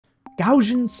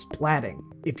Gaussian Splatting.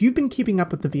 If you've been keeping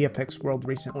up with the VFX world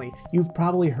recently, you've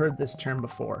probably heard this term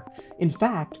before. In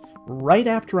fact, right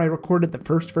after I recorded the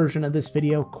first version of this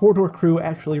video, Corridor Crew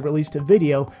actually released a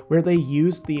video where they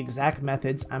used the exact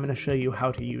methods I'm going to show you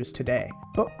how to use today.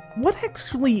 But what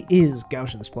actually is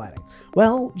Gaussian splatting?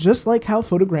 Well, just like how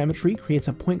photogrammetry creates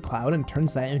a point cloud and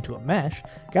turns that into a mesh,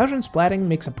 Gaussian splatting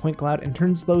makes a point cloud and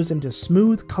turns those into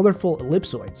smooth, colorful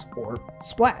ellipsoids, or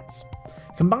splats.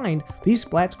 Combined, these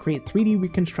splats create 3D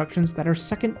reconstructions that are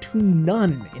second to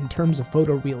none in terms of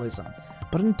photorealism.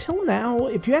 But until now,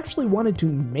 if you actually wanted to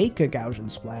make a Gaussian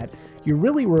splat, you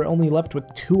really were only left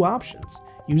with two options.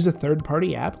 Use a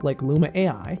third-party app like Luma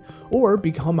AI, or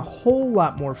become a whole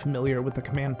lot more familiar with the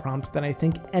command prompt than I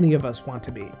think any of us want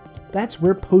to be. That's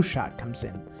where PostShot comes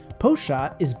in.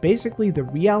 PostShot is basically the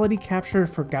reality capture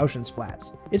for Gaussian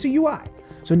splats. It's a UI,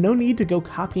 so no need to go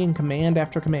copying command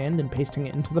after command and pasting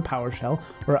it into the PowerShell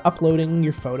or uploading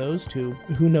your photos to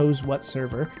who knows what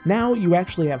server. Now you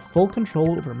actually have full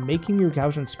control over making your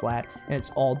Gaussian splat, and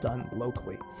it's all done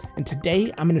locally. And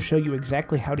today I'm going to show you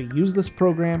exactly how to use this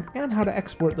program and how to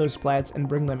export those splats and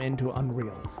bring them into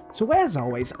Unreal. So as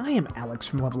always, I am Alex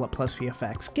from Level Up Plus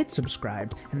VFX. Get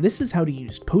subscribed, and this is how to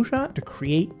use PostShot to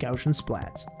create Gaussian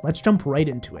splats. Let's jump right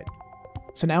into it.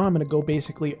 So now I'm going to go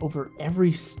basically over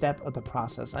every step of the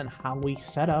process on how we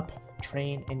set up,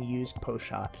 train, and use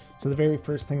PostShot. So the very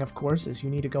first thing, of course, is you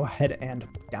need to go ahead and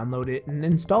download it and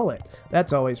install it.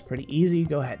 That's always pretty easy.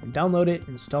 Go ahead and download it,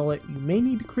 install it. You may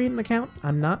need to create an account.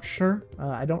 I'm not sure.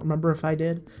 I don't remember if I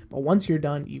did. But once you're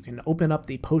done, you can open up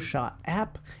the PostShot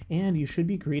app, and you should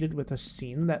be greeted with a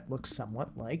scene that looks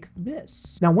somewhat like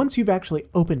this. Now, once you've actually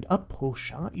opened up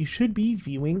PostShot, you should be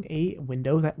viewing a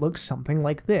window that looks something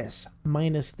like this,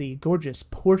 minus the gorgeous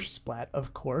Porsche splat,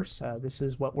 of course. This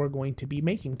is what we're going to be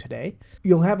making today.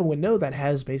 You'll have a window that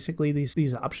has basically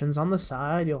these options on the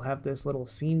side. You'll have this little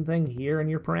scene thing here and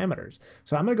your parameters.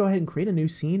 So I'm going to go ahead and create a new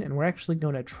scene, and we're actually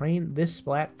going to train this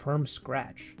splat from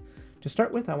scratch. To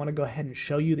start with, I want to go ahead and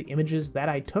show you the images that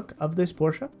I took of this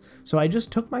Porsche. So I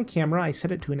just took my camera, I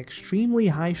set it to an extremely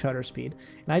high shutter speed,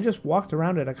 and I just walked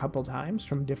around it a couple times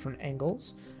from different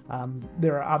angles.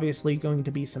 There are obviously going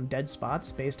to be some dead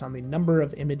spots based on the number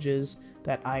of images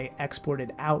that I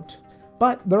exported out,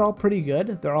 but they're all pretty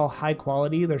good. They're all high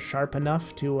quality. They're sharp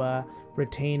enough to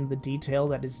retain the detail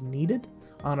that is needed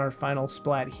on our final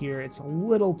splat here. It's a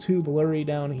little too blurry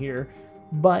down here,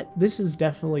 but this is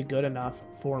definitely good enough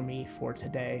for me for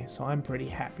today, so I'm pretty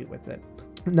happy with it.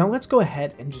 Now let's go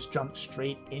ahead and just jump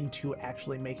straight into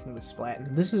actually making the splat,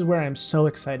 and this is where I'm so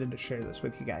excited to share this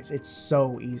with you guys. It's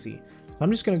so easy. So I'm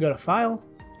just going to go to File,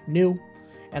 New,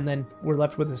 and then we're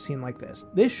left with a scene like this.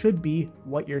 This should be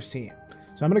what you're seeing.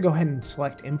 So I'm going to go ahead and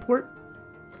select Import,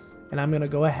 and I'm going to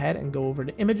go ahead and go over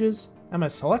to Images. I'm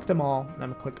going to select them all, and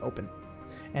I'm going to click Open.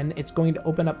 And it's going to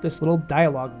open up this little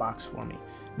dialog box for me.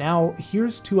 Now,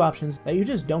 here's two options that you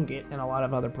just don't get in a lot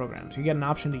of other programs. You get an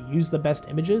option to use the best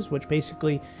images, which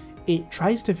basically it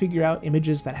tries to figure out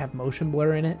images that have motion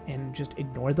blur in it and just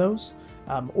ignore those.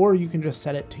 Or you can just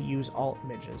set it to use all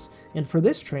images. And for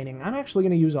this training, I'm actually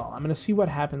going to use all. I'm going to see what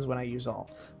happens when I use all.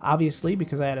 Obviously,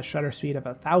 because I had a shutter speed of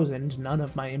 1000, none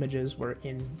of my images were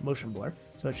in motion blur,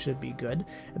 so it should be good.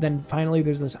 And then finally,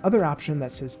 there's this other option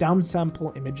that says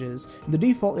downsample images. And the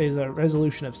default is a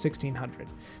resolution of 1600.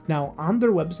 Now, on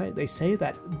their website, they say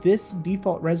that this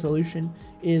default resolution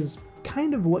is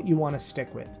kind of what you want to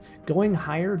stick with. Going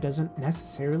higher doesn't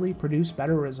necessarily produce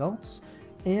better results,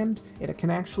 and it can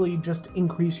actually just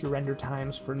increase your render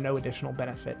times for no additional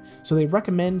benefit. So they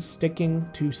recommend sticking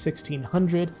to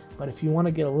 1600, but if you want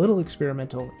to get a little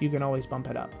experimental, you can always bump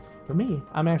it up. For me,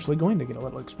 I'm actually going to get a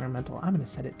little experimental. I'm going to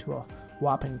set it to a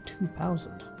whopping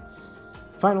 2000.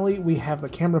 Finally, we have the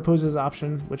camera poses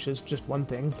option, which is just one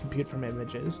thing, compute from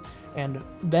images, and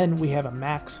then we have a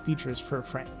max features per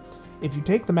frame. If you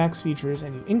take the max features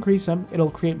and you increase them,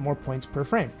 it'll create more points per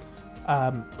frame.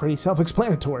 Pretty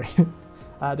self-explanatory.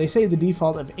 They say the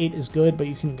default of 8 is good, but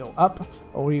you can go up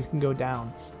or you can go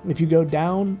down. If you go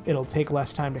down, it'll take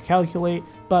less time to calculate,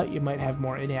 but you might have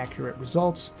more inaccurate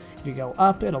results. If you go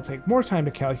up, it'll take more time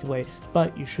to calculate,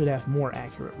 but you should have more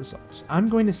accurate results. I'm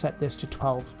going to set this to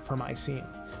 12 for my scene.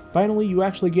 Finally, you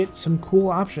actually get some cool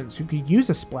options. You could use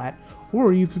a splat,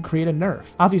 or you could create a nerf.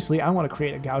 Obviously, I want to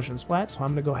create a Gaussian splat, so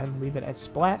I'm going to go ahead and leave it at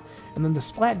splat. And then the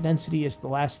splat density is the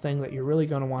last thing that you're really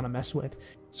going to want to mess with.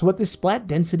 So what this splat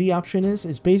density option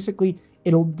is basically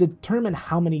it'll determine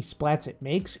how many splats it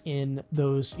makes in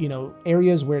those,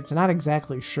 areas where it's not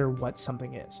exactly sure what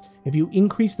something is. If you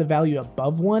increase the value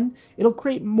above 1, it'll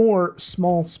create more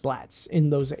small splats in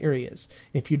those areas.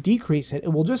 If you decrease it,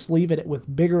 it will just leave it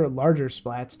with bigger or larger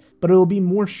splats, but it'll be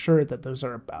more sure that those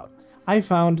are about. I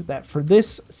found that for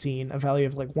this scene, a value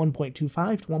of like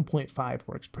 1.25 to 1.5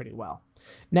 works pretty well.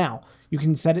 Now, you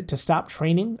can set it to stop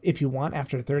training if you want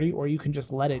after 30, or you can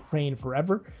just let it train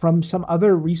forever. From some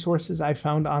other resources I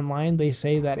found online, they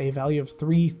say that a value of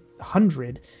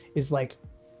 300 is like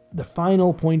the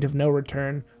final point of no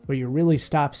return, where you really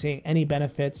stop seeing any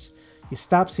benefits. You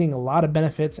stop seeing a lot of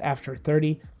benefits after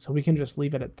 30, so we can just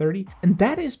leave it at 30. And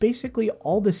that is basically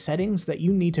all the settings that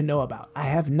you need to know about. I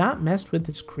have not messed with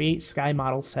this create sky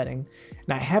model setting,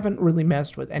 and I haven't really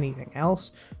messed with anything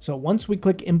else. So once we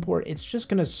click import, it's just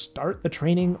gonna start the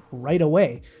training right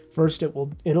away. First,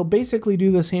 it'll basically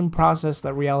do the same process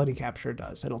that reality capture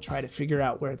does. It'll try to figure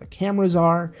out where the cameras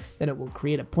are, then it will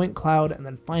create a point cloud, and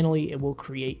then finally it will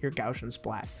create your Gaussian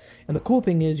splat. And the cool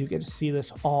thing is you get to see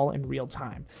this all in real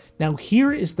time. Now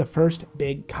here is the first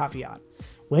big caveat.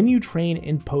 When you train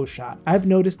in PostShot, I've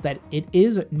noticed that it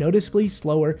is noticeably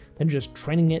slower than just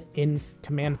training it in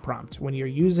command prompt. When you're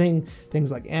using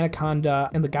things like Anaconda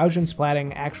and the Gaussian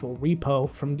Splatting actual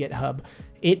repo from GitHub,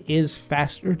 it is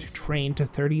faster to train to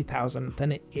 30,000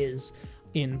 than it is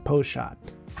in PostShot.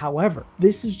 However,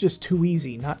 this is just too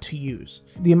easy not to use.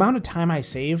 The amount of time I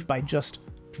save by just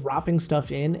dropping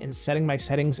stuff in and setting my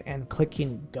settings and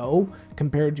clicking go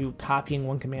compared to copying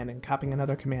one command and copying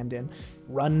another command in,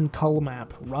 run color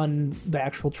map, run the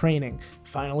actual training,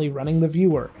 finally running the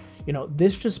viewer.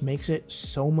 This just makes it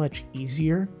so much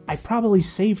easier. I probably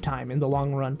save time in the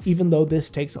long run, even though this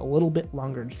takes a little bit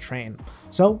longer to train.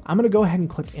 So I'm going to go ahead and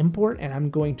click import, and I'm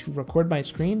going to record my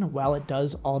screen while it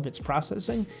does all of its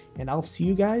processing, and I'll see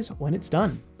you guys when it's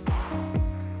done.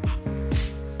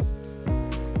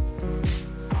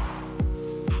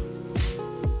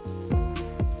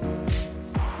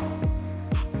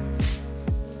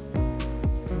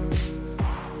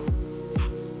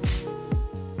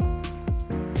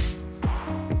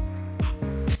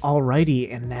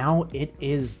 Alrighty, and now it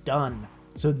is done.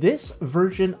 So this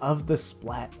version of the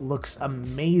Splat looks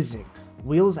amazing.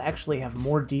 Wheels actually have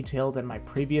more detail than my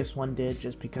previous one did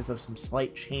just because of some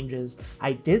slight changes.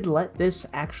 I did let this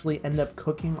actually end up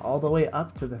cooking all the way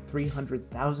up to the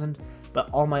 300,000, but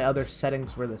all my other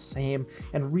settings were the same,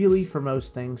 and really for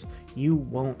most things you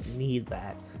won't need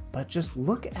that. But just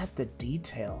look at the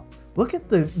detail. Look at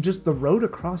the road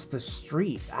across the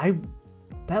street.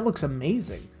 That looks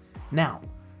amazing. Now,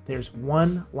 there's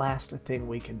one last thing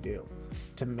we can do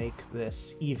to make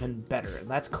this even better, and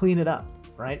that's clean it up,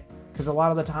 right? Because a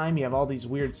lot of the time you have all these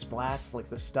weird splats, like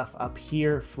the stuff up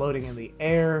here floating in the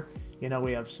air.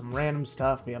 We have some random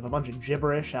stuff. We have a bunch of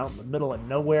gibberish out in the middle of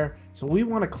nowhere. So we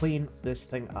want to clean this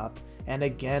thing up. And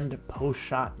again,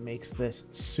 PostShot makes this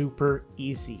super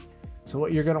easy. So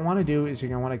what you're going to want to do is you're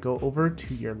going to want to go over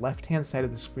to your left-hand side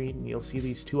of the screen, and you'll see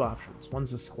these two options.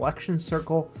 One's a selection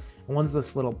circle, and one's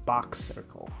this little box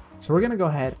circle. So we're going to go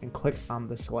ahead and click on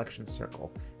the selection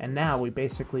circle. And now we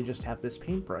basically just have this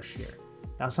paintbrush here.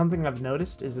 Now something I've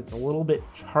noticed is it's a little bit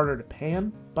harder to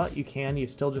pan, but you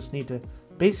still just need to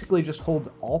basically just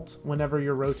hold Alt whenever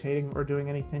you're rotating or doing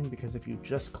anything, because if you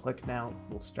just click now,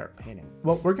 you'll start painting.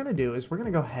 What we're going to do is we're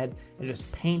going to go ahead and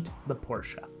just paint the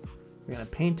Porsche. We're going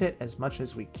to paint it as much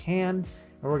as we can, and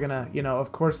we're going to,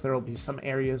 of course there will be some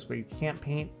areas where you can't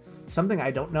paint. Something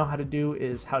I don't know how to do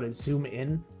is how to zoom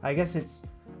in. I guess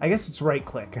it's right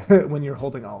click when you're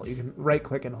holding Alt. You can right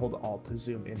click and hold Alt to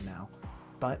zoom in now.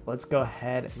 But let's go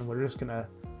ahead and we're just gonna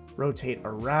rotate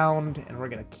around, and we're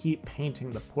gonna keep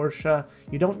painting the Porsche.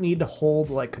 You don't need to hold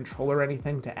like Control or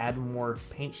anything to add more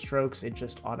paint strokes. It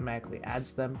just automatically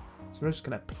adds them. So we're just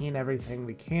gonna paint everything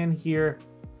we can here.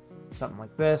 Something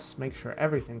like this, make sure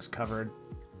everything's covered.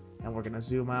 And we're gonna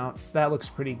zoom out. That looks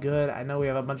pretty good. I know we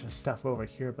have a bunch of stuff over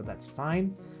here, but that's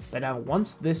fine. But now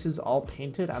once this is all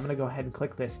painted, I'm gonna go ahead and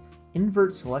click this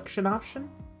invert selection option.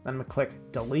 Then I'm gonna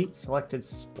click delete selected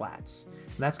splats.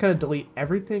 And that's gonna delete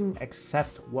everything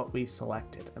except what we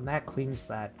selected. And that cleans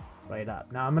that right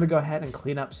up. Now I'm gonna go ahead and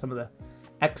clean up some of the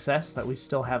excess that we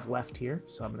still have left here.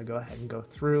 So I'm gonna go ahead and go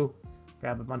through,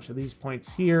 grab a bunch of these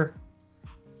points here.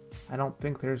 I don't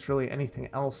think there's really anything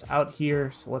else out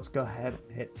here, so let's go ahead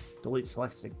and hit delete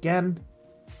selected again.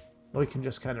 We can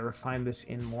just kind of refine this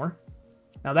in more.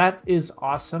 Now that is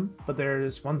awesome, but there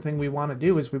is one thing we want to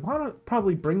do is we want to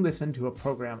probably bring this into a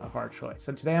program of our choice.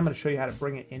 And today I'm going to show you how to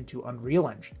bring it into Unreal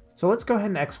Engine. So let's go ahead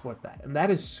and export that, and that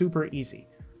is super easy.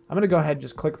 I'm going to go ahead and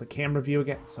just click the camera view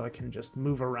again so I can just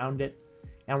move around it.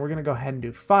 And we're going to go ahead and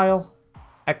do File,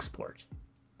 export.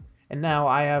 And now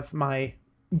I have my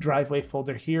driveway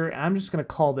folder here, and I'm just going to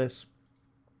call this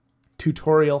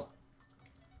tutorial,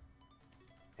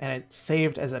 and it's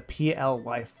saved as a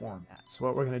PLY format. So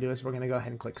what we're going to do is we're going to go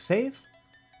ahead and click save,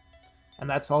 and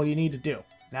that's all you need to do.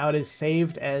 Now it is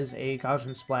saved as a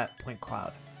Gaussian Splat point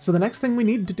cloud. So the next thing we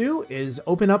need to do is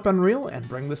open up Unreal and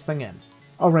bring this thing in.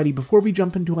 Alrighty, before we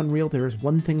jump into Unreal, there is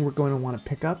one thing we're going to want to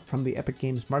pick up from the Epic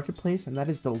Games Marketplace, and that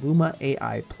is the Luma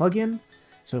AI plugin.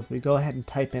 So if we go ahead and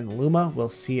type in Luma, we'll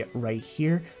see it right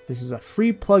here. This is a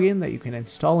free plugin that you can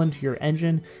install into your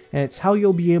engine, and it's how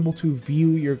you'll be able to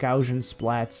view your Gaussian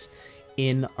splats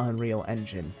in Unreal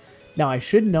Engine. Now, I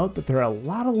should note that there are a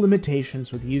lot of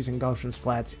limitations with using Gaussian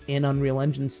splats in Unreal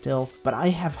Engine still, but I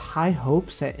have high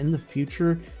hopes that in the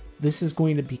future, this is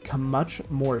going to become much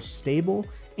more stable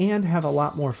and have a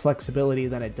lot more flexibility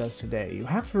than it does today. You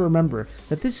have to remember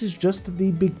that this is just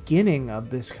the beginning of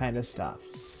this kind of stuff.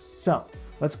 So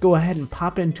let's go ahead and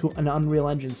pop into an Unreal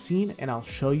Engine scene and I'll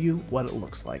show you what it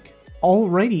looks like.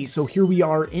 Alrighty, so here we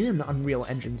are in an Unreal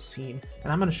Engine scene,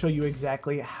 and I'm going to show you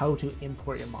exactly how to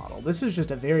import your model. This is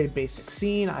just a very basic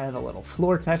scene. I have a little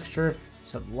floor texture,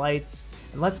 some lights,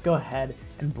 and let's go ahead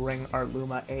and bring our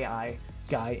Luma AI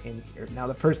guy in here. Now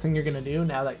the first thing you're going to do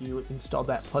now that you installed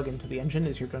that plugin to the engine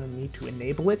is you're going to need to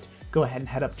enable it. Go ahead and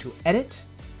head up to Edit,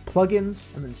 Plugins,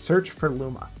 and then search for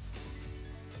Luma.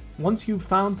 Once you've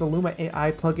found the Luma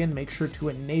AI plugin, make sure to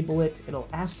enable it. It'll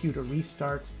ask you to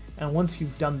restart, and once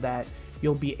you've done that,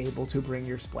 you'll be able to bring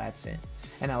your splats in.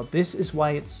 And now this is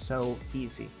why it's so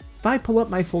easy. If I pull up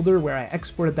my folder where I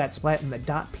exported that splat in the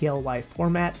 .ply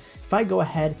format, if I go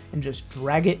ahead and just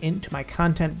drag it into my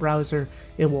content browser,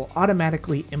 it will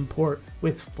automatically import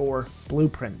with 4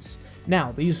 blueprints.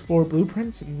 Now, these 4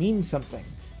 blueprints mean something.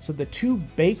 So the 2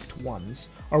 baked ones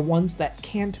are ones that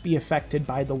can't be affected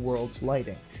by the world's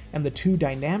lighting, and the 2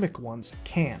 dynamic ones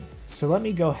can. So let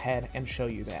me go ahead and show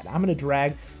you that. I'm going to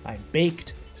drag my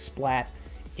baked splat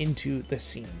into the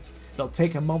scene. It'll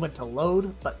take a moment to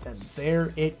load, but then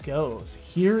there it goes.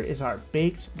 Here is our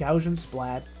baked Gaussian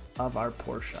splat of our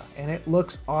Porsche, and it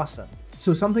looks awesome.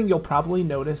 So something you'll probably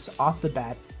notice off the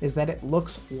bat is that it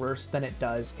looks worse than it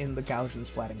does in the Gaussian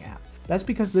Splatting app. That's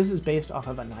because this is based off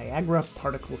of a Niagara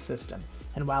particle system,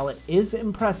 and while it is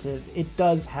impressive, it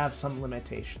does have some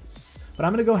limitations. But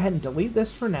I'm going to go ahead and delete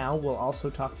this for now. We'll also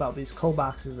talk about these coal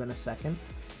boxes in a second,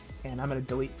 and I'm going to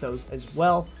delete those as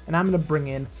well, and I'm going to bring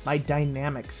in my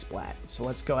dynamic splat. So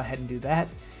let's go ahead and do that,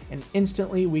 and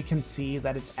instantly we can see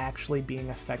that it's actually being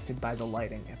affected by the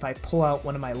lighting. If I pull out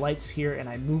one of my lights here and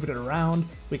I move it around,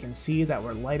 we can see that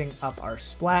we're lighting up our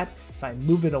splat. If I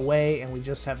move it away and we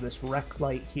just have this rec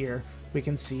light here, we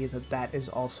can see that that is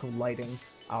also lighting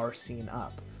our scene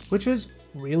up, which is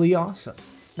really awesome.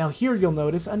 Now here you'll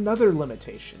notice another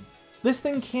limitation. This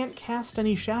thing can't cast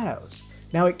any shadows.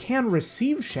 Now it can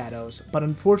receive shadows, but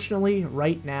unfortunately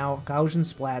right now Gaussian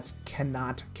splats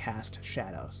cannot cast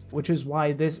shadows, which is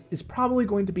why this is probably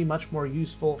going to be much more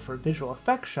useful for visual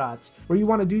effects shots where you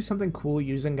want to do something cool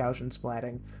using Gaussian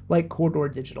splatting like Corridor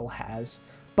Digital has.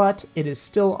 But it is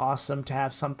still awesome to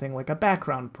have something like a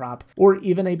background prop or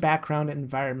even a background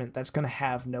environment that's going to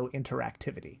have no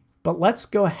interactivity. But let's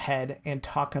go ahead and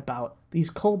talk about these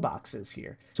coal boxes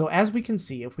here. So as we can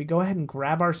see, if we go ahead and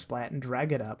grab our splat and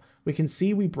drag it up, we can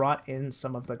see we brought in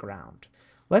some of the ground.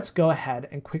 Let's go ahead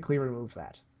and quickly remove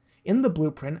that. In the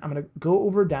blueprint, I'm going to go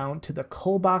over down to the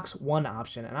coal box 1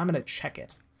 option, and I'm going to check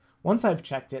it. Once I've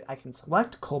checked it, I can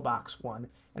select coal box 1,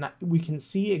 and we can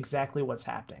see exactly what's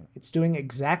happening. It's doing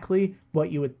exactly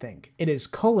what you would think. It is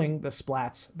culling the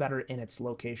splats that are in its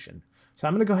location. So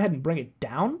I'm going to go ahead and bring it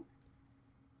down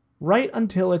right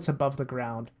until it's above the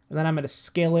ground, and then I'm going to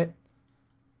scale it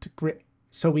to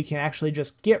so we can actually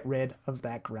just get rid of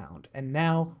that ground. And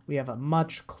now we have a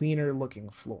much cleaner looking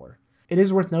floor. It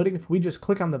is worth noting if we just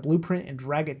click on the blueprint and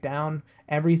drag it down,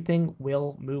 everything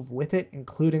will move with it,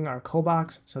 including our coal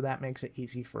box, so that makes it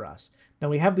easy for us. Now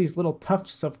we have these little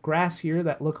tufts of grass here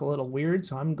that look a little weird,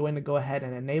 so I'm going to go ahead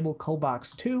and enable coal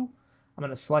box 2. I'm going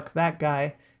to select that guy,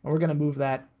 and we're going to move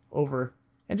that over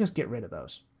and just get rid of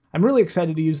those. I'm really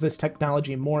excited to use this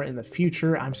technology more in the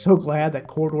future. I'm so glad that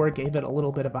Corridor gave it a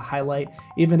little bit of a highlight,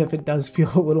 even if it does feel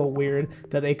a little weird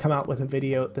that they come out with a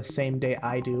video the same day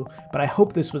I do. But I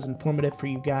hope this was informative for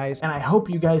you guys, and I hope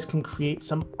you guys can create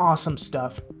some awesome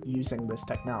stuff using this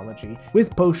technology.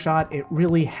 With PostShot, it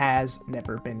really has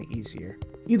never been easier.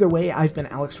 Either way, I've been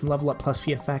Alex from Level Up Plus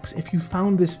VFX. If you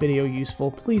found this video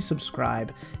useful, please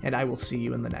subscribe, and I will see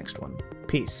you in the next one.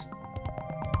 Peace.